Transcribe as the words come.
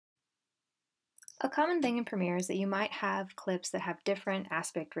A common thing in Premiere is that you might have clips that have different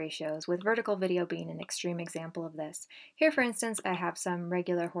aspect ratios, with vertical video being an extreme example of this. Here, for instance, I have some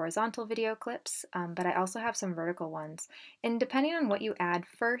regular horizontal video clips, but I also have some vertical ones. And depending on what you add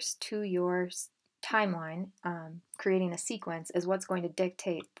first to your timeline, creating a sequence is what's going to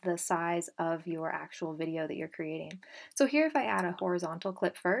dictate the size of your actual video that you're creating. So here, if I add a horizontal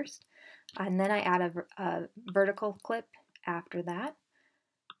clip first, and then I add a vertical clip after that,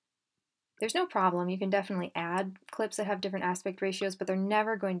 there's no problem. You can definitely add clips that have different aspect ratios, but they're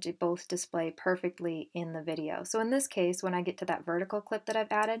never going to both display perfectly in the video. So in this case, when I get to that vertical clip that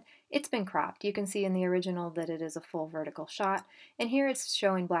I've added, it's been cropped. You can see in the original that it is a full vertical shot, and here it's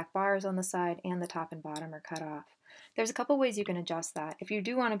showing black bars on the side and the top and bottom are cut off. There's a couple ways you can adjust that. If you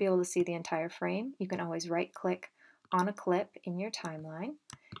do want to be able to see the entire frame, you can always right-click on a clip in your timeline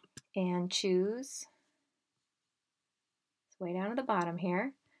and choose, it's way down at the bottom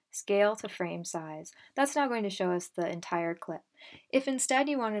here, scale to frame size. That's now going to show us the entire clip. If instead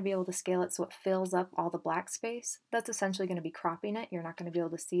you want to be able to scale it so it fills up all the black space, that's essentially going to be cropping it. You're not going to be able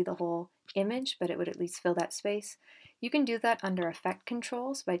to see the whole image, but it would at least fill that space. You can do that under Effect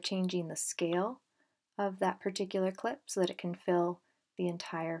Controls by changing the scale of that particular clip so that it can fill the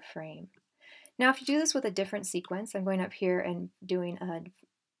entire frame. Now if you do this with a different sequence, I'm going up here and doing a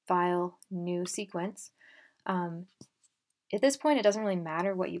File, New Sequence. At this point, it doesn't really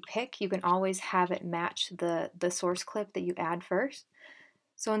matter what you pick. You can always have it match the source clip that you add first.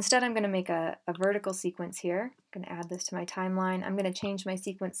 So instead, I'm going to make a vertical sequence here. I'm going to add this to my timeline. I'm going to change my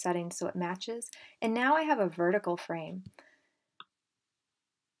sequence settings so it matches. And now I have a vertical frame.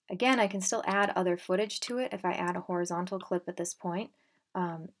 Again, I can still add other footage to it if I add a horizontal clip at this point.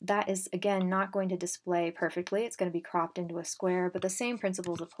 That is, again, not going to display perfectly. It's going to be cropped into a square, but the same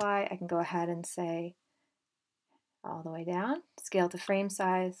principles apply. I can go ahead and say, all the way down, scale to frame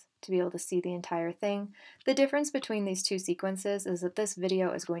size to be able to see the entire thing. The difference between these two sequences is that this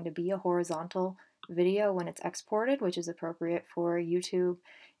video is going to be a horizontal video when it's exported, which is appropriate for YouTube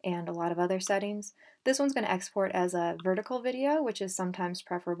and a lot of other settings. This one's going to export as a vertical video, which is sometimes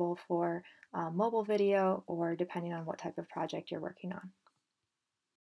preferable for mobile video or depending on what type of project you're working on.